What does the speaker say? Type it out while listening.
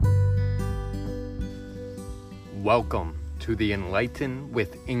Welcome to the Enlighten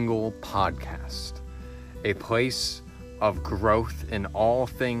with Ingle podcast, a place of growth in all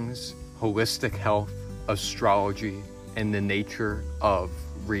things holistic health, astrology, and the nature of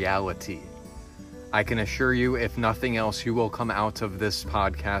reality. I can assure you, if nothing else, you will come out of this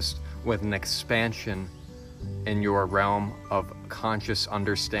podcast with an expansion in your realm of conscious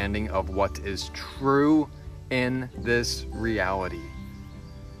understanding of what is true in this reality.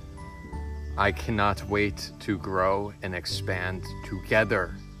 I cannot wait to grow and expand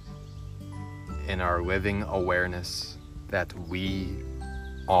together in our living awareness that we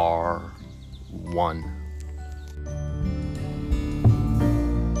are one.